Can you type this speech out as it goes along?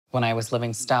When I was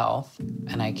living stealth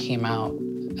and I came out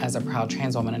as a proud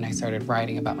trans woman and I started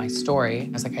writing about my story, I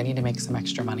was like, I need to make some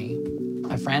extra money.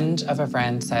 A friend of a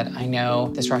friend said, I know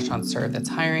this restaurant serve that's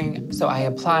hiring. So I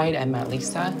applied and met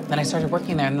Lisa. Then I started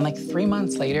working there. And then like 3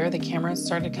 months later, the cameras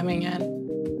started coming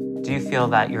in. Do you feel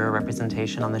that your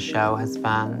representation on the show has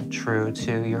been true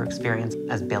to your experience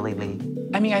as Billie Lee?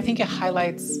 I mean, I think it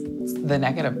highlights the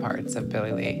negative parts of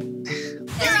Billie Lee.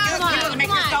 You make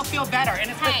yourself feel better,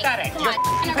 and it's pathetic. Come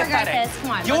on, You're pathetic.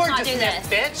 Come on, You're let's not do dismissed,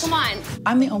 this. bitch. Come on.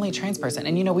 I'm the only trans person.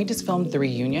 And you know, we just filmed the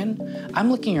reunion. I'm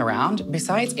looking around.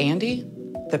 Besides Andy,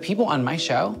 the people on my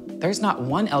show, there's not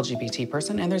one LGBT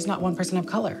person and there's not one person of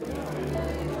color.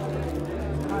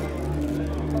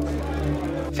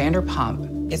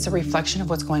 Vanderpump, it's a reflection of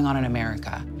what's going on in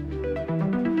America.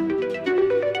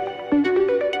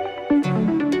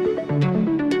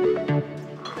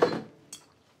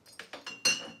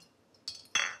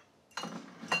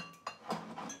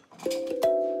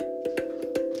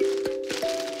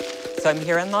 So I'm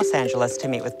here in Los Angeles to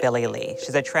meet with Billie Lee.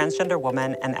 She's a transgender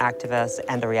woman, an activist,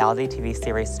 and a reality TV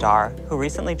series star who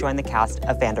recently joined the cast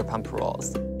of Vanderpump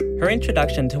Rules. Her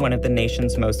introduction to one of the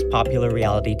nation's most popular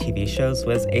reality TV shows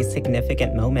was a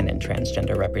significant moment in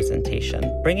transgender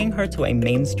representation, bringing her to a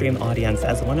mainstream audience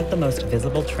as one of the most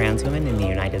visible trans women in the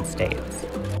United States.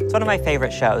 It's one of my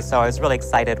favorite shows, so I was really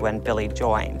excited when Billie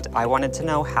joined. I wanted to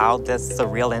know how this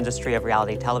surreal industry of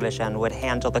reality television would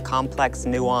handle the complex,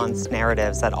 nuanced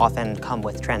narratives that often come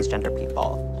with transgender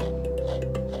people.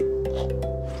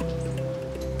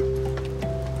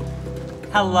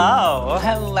 Hello.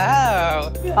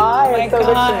 Hello. Hi, it's so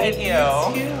good to meet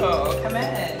you. You too. Come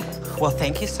in. Well,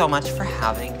 thank you so much for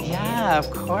having me. Yeah,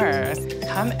 of course.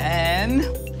 Come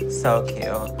in. So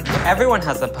cute. Everyone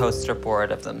has a poster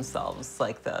board of themselves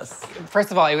like this.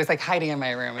 First of all, it was like hiding in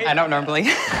my room. I don't normally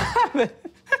have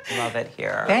it. Love it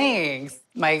here. Thanks.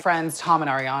 My friends Tom and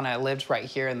Ariana lived right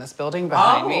here in this building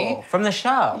behind me. From the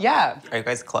show? Yeah. Are you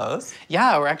guys close?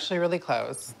 Yeah, we're actually really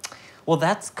close. Well,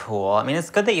 that's cool. I mean, it's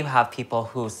good that you have people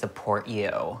who support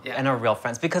you and are real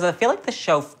friends, because I feel like the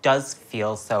show does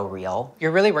feel so real.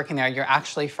 You're really working there. You're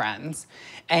actually friends.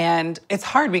 And it's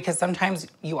hard because sometimes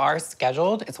you are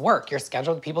scheduled. It's work. You're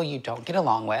scheduled with people you don't get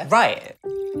along with. Right.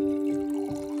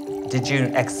 Did you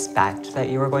expect that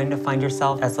you were going to find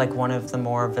yourself as like one of the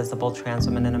more visible trans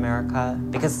women in America?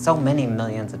 Because so many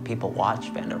millions of people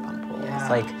watch Vanderpump Rules. Yeah.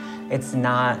 Like, it's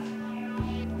not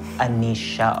a niche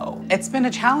show. It's been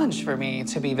a challenge for me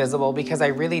to be visible because I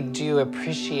really do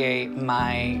appreciate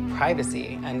my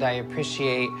privacy and I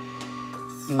appreciate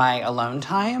my alone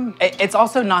time. It's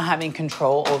also not having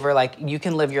control over, like, you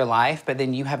can live your life, but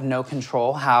then you have no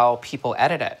control how people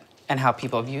edit it and how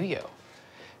people view you.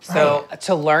 So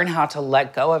to learn how to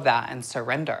let go of that and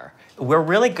surrender. We're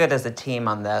really good as a team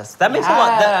on this. That makes a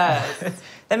lot.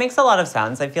 That makes a lot of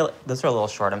sense. I feel those are a little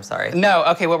short. I'm sorry. No.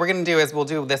 Okay. What we're gonna do is we'll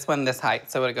do this one this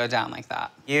height, so it'll go down like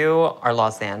that. You are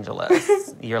Los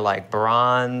Angeles. You're like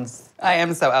bronze. I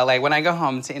am so LA. When I go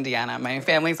home to Indiana, my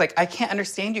family's like, I can't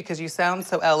understand you because you sound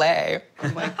so LA.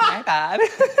 I'm like, my bad.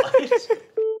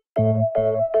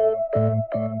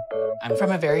 I'm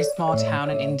from a very small town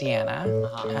in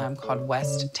Indiana called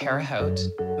West Terre Haute.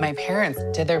 My parents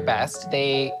did their best.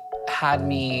 They had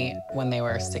me when they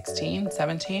were 16,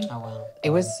 17. Oh, wow.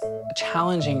 It was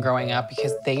challenging growing up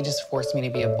because they just forced me to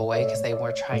be a boy because they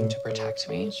were trying to protect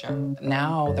me. Sure.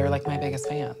 Now they're like my biggest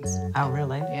fans. Oh,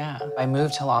 really? Yeah. I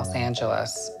moved to Los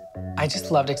Angeles. I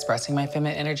just loved expressing my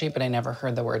feminine energy, but I never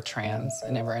heard the word trans.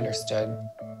 I never understood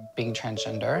being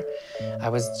transgender. I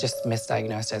was just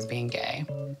misdiagnosed as being gay.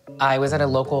 I was at a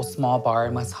local small bar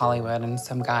in West Hollywood and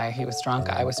some guy, he was drunk,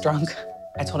 I was drunk.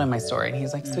 I told him my story and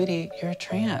he's like, sweetie, you're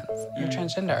trans, you're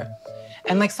transgender.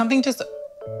 And like something just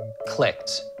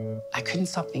clicked. I couldn't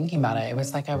stop thinking about it. It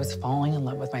was like I was falling in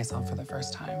love with myself for the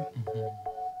first time.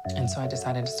 And so I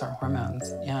decided to start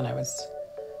hormones. Yeah, and I was,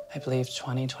 I believe,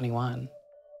 20, 21.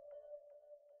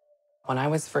 When I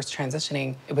was first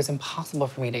transitioning, it was impossible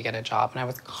for me to get a job and I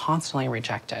was constantly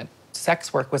rejected.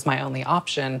 Sex work was my only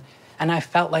option and I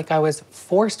felt like I was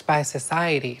forced by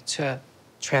society to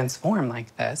transform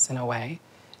like this in a way.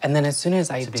 And then as soon as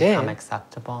I did— To become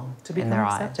acceptable in their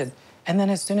eyes. And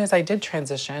then as soon as I did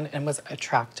transition and was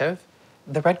attractive,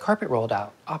 the red carpet rolled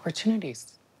out,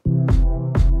 opportunities.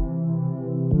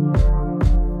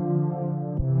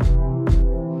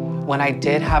 When I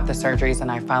did have the surgeries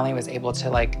and I finally was able to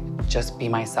like just be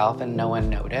myself and no one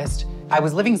noticed, I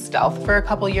was living stealth for a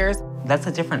couple years. That's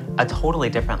a totally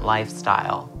different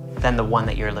lifestyle than the one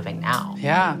that you're living now.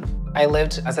 Yeah. I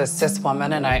lived as a cis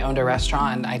woman and I owned a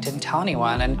restaurant and I didn't tell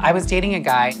anyone. And I was dating a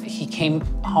guy. He came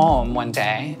home one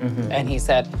day and he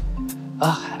said,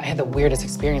 I had the weirdest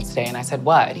experience today. And I said,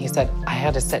 what? And he said, I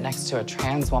had to sit next to a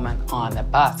trans woman on the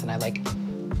bus. And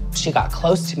she got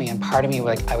close to me and part of me,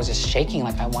 I was just shaking,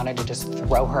 I wanted to just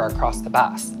throw her across the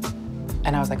bus.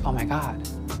 And I was like, oh my God.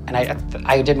 And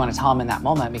I didn't want to tell him in that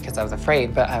moment because I was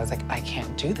afraid, but I was like, I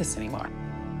can't do this anymore.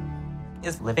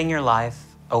 Is living your life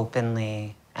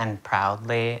openly and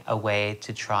proudly a way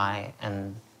to try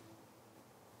and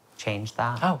change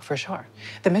that? Oh, for sure.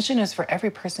 The mission is for every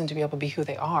person to be able to be who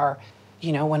they are.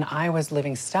 You know, when I was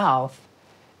living stealth,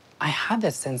 I had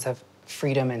this sense of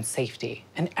freedom and safety,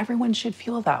 and everyone should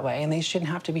feel that way, and they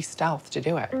shouldn't have to be stealth to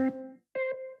do it.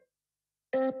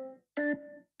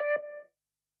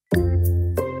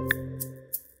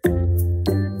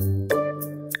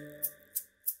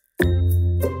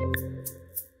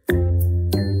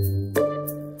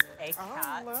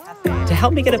 To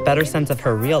help me get a better sense of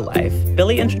her real life,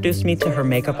 Billie introduced me to her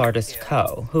makeup artist,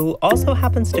 Co, who also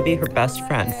happens to be her best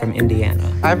friend from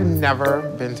Indiana. I've never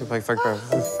been to a place like this.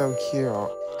 This is so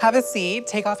cute. Have a seat,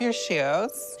 take off your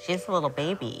shoes. She's a little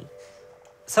baby.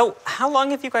 So how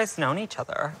long have you guys known each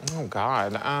other? Oh,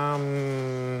 God.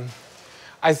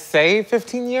 I say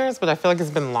 15 years, but I feel like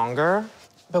it's been longer.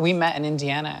 But we met in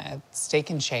Indiana at Steak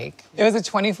and Shake. It was a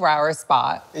 24-hour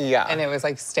spot. Yeah. And it was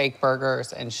steak,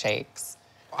 burgers, and shakes.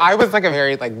 I was a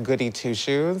very goody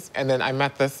two-shoes, and then I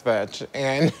met this bitch,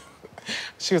 and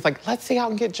she was like, let's stay out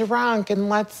and get drunk, and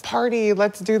let's party,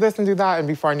 let's do this and do that. And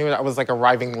before I knew it, I was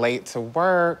arriving late to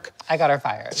work. I got her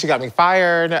fired. She got me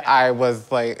fired. I was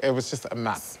it was just a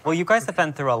mess. Well, you guys have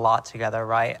been through a lot together,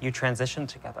 right? You transitioned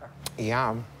together.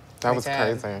 Yeah, that was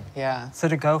crazy. Yeah. So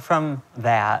to go from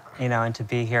that, and to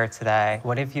be here today,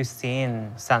 what have you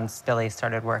seen since Billie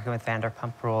started working with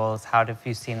Vanderpump Rules? How have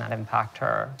you seen that impact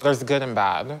her? There's good and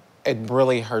bad. It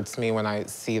really hurts me when I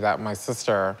see that my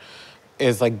sister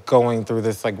is going through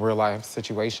this real life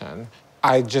situation.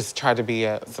 I just try to be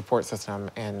a support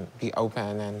system and be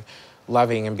open and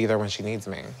loving and be there when she needs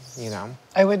me,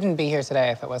 I wouldn't be here today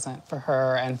if it wasn't for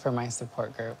her and for my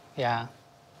support group. Yeah,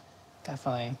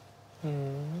 definitely.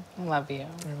 I love you.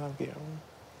 I love you.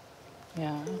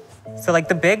 Yeah. So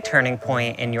the big turning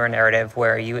point in your narrative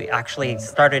where you actually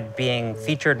started being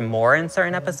featured more in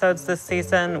certain episodes this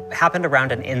season happened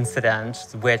around an incident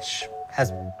which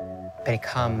has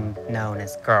become known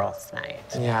as Girls' Night.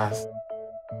 Yes.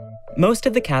 Most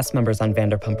of the cast members on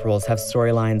Vanderpump Rules have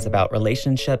storylines about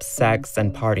relationships, sex,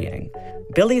 and partying.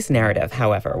 Billie's narrative,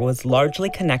 however, was largely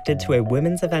connected to a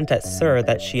women's event at SUR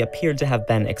that she appeared to have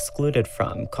been excluded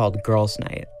from, called Girls'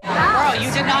 Night. Girl,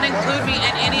 you did not include me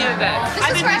in any of it.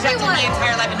 I've been rejected my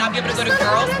entire life and not be able to go to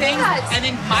girls' things, and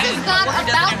then my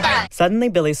worker doesn't invite. Suddenly,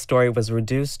 Billie's story was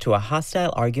reduced to a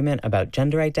hostile argument about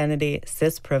gender identity,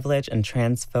 cis privilege, and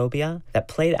transphobia that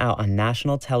played out on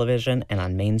national television and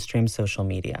on mainstream social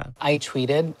media. I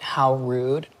tweeted how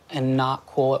rude and not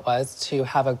cool it was to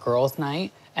have a girls'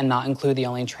 night and not include the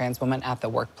only trans woman at the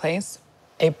workplace.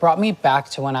 It brought me back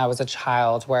to when I was a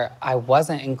child where I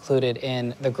wasn't included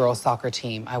in the girls' soccer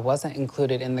team. I wasn't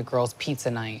included in the girls' pizza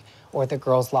night or the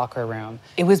girls' locker room.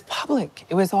 It was public.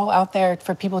 It was all out there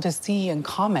for people to see and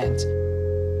comment.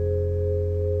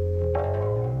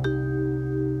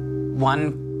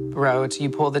 One wrote, "You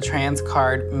pull the trans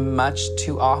card much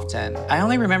too often." I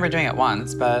only remember doing it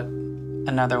once, but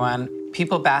another one,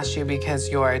 "People bash you because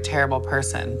you're a terrible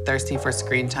person, thirsty for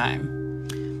screen time.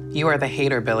 You are the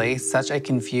hater, Billie, such a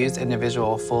confused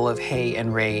individual full of hate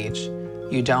and rage.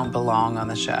 You don't belong on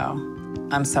the show.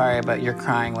 I'm sorry, but your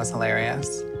crying was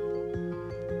hilarious."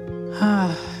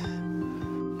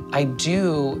 I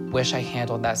do wish I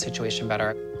handled that situation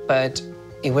better, but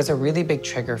it was a really big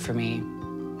trigger for me.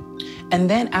 And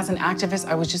then as an activist,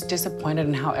 I was just disappointed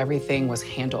in how everything was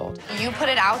handled. You put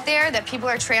it out there that people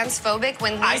are transphobic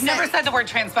when Lisa... I never said the word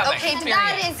transphobic. Okay,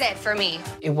 that is it for me.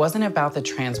 It wasn't about the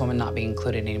trans woman not being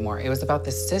included anymore. It was about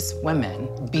the cis women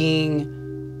being,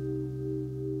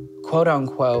 quote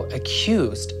unquote,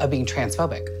 accused of being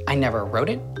transphobic. I never wrote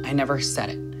it, I never said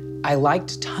it. I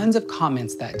liked tons of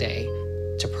comments that day,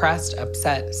 depressed,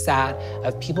 upset, sad,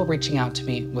 of people reaching out to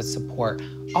me with support.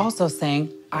 Also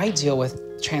saying, I deal with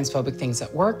transphobic things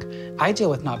at work. I deal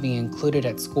with not being included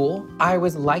at school. I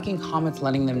was liking comments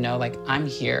letting them know, I'm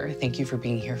here. Thank you for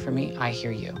being here for me. I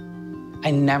hear you.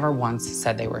 I never once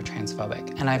said they were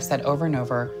transphobic. And I've said over and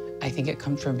over, I think it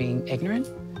comes from being ignorant,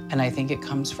 and I think it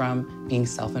comes from being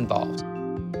self-involved.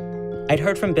 I'd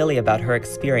heard from Billie about her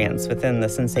experience within the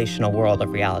sensational world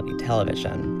of reality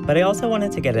television. But I also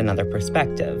wanted to get another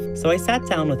perspective, so I sat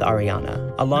down with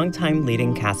Ariana, a longtime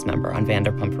leading cast member on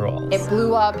Vanderpump Rules. It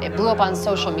blew up on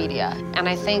social media, and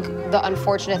I think the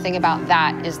unfortunate thing about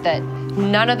that is that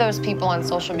none of those people on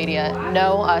social media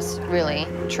know us really,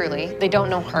 truly. They don't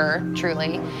know her,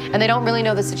 truly, and they don't really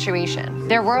know the situation.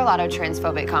 There were a lot of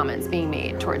transphobic comments being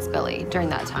made towards Billie during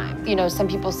that time. You know, some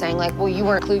people saying like, well, you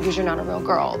weren't included because you're not a real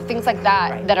girl. Things like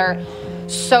that that are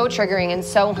so triggering and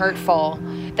so hurtful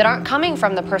that aren't coming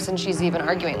from the person she's even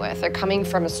arguing with. They're coming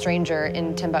from a stranger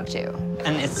in Timbuktu.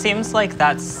 And it seems like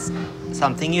that's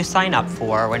something you sign up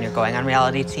for when you're going on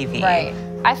reality TV. Right.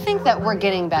 I think that we're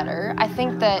getting better. I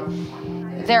think that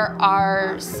there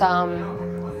are some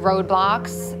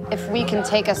roadblocks. If we can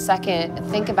take a second and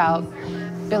think about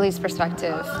Billie's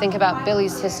perspective, think about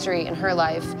Billie's history in her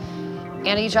life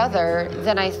and each other,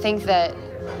 then I think that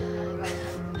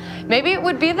maybe it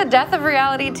would be the death of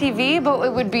reality TV, but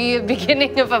it would be a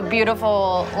beginning of a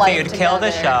beautiful life. So you'd kill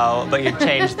the show, but you'd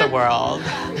change the world.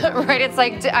 Right, it's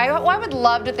like, I would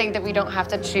love to think that we don't have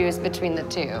to choose between the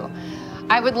two.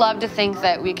 I would love to think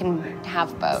that we can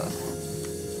have both.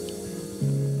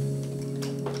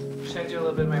 Should I do a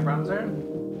little bit of my bronzer?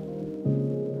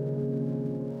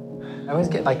 I always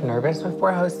get like nervous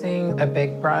before hosting a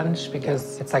big brunch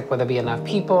because it's like, will there be enough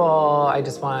people? I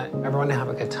just want everyone to have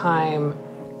a good time.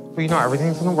 Well, you know,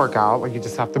 everything's gonna work out. Like, you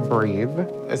just have to breathe.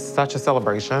 It's such a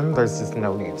celebration. There's just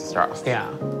no need to stress. Yeah.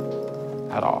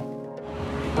 At all.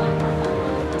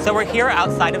 So we're here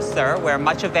outside of SUR, where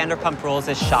much of Vanderpump Rules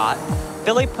is shot.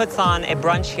 Billie puts on a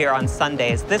brunch here on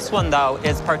Sundays. This one, though,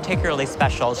 is particularly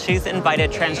special. She's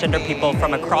invited transgender people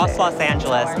from across Los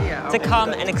Angeles to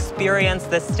come and experience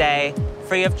this day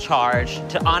free of charge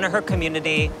to honor her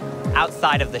community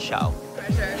outside of the show.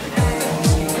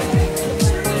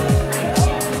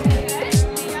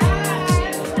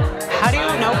 How do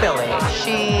you know Billie?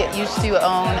 She used to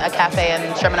own a cafe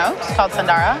in Sherman Oaks called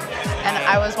Sandara, and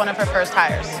I was one of her first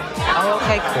hires. Oh,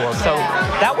 okay, cool. So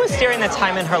that was during the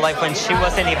time in her life when she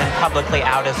wasn't even publicly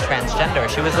out as transgender.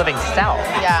 She was living stealth.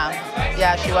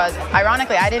 Yeah, she was.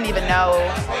 Ironically, I didn't even know,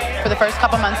 for the first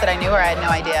couple months that I knew her, I had no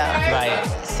idea.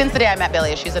 Right. Since the day I met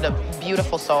Billie, she's a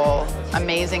beautiful soul,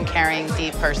 amazing, caring,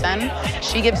 deep person.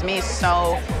 She gives me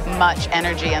so much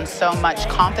energy and so much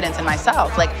confidence in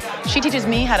myself. Like, she teaches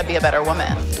me how to be a better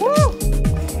woman. Woo!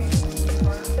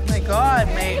 Oh my God,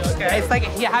 mate. Okay. It's like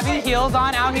having heels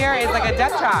on out here is like a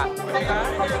death trap.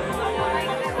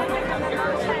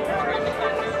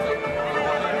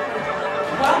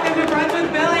 Welcome to Brunch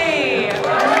with Billie. Oh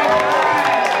my God.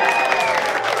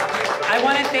 I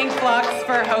want to thank Flux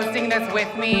for hosting this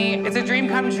with me. It's a dream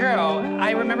come true.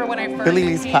 I remember when I first Billie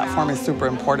Lee's platform is super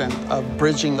important of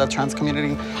bridging the trans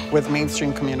community with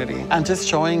mainstream community and just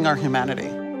showing our humanity.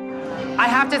 I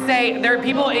have to say, there are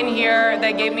people in here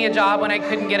that gave me a job when I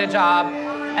couldn't get a job,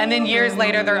 and then years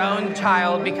later, their own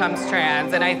child becomes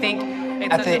trans, and I think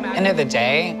it's At the end of the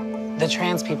day, the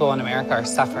trans people in America are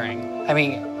suffering. I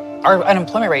mean, our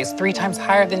unemployment rate is 3 times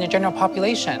higher than the general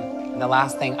population. And the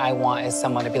last thing I want is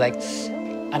someone to be like,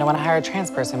 I don't want to hire a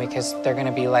trans person because they're going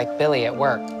to be like Billie at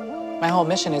work. My whole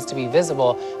mission is to be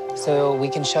visible so we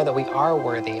can show that we are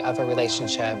worthy of a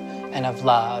relationship and of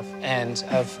love and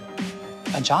of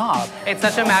a job. It's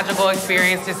such a magical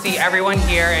experience to see everyone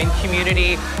here in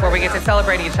community where we get to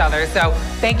celebrate each other. So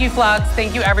thank you, Flux.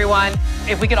 Thank you, everyone.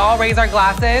 If we could all raise our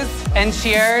glasses and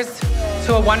cheers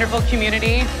to a wonderful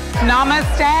community.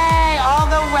 Namaste all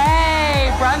the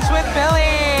way. Brunch with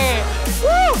Billie.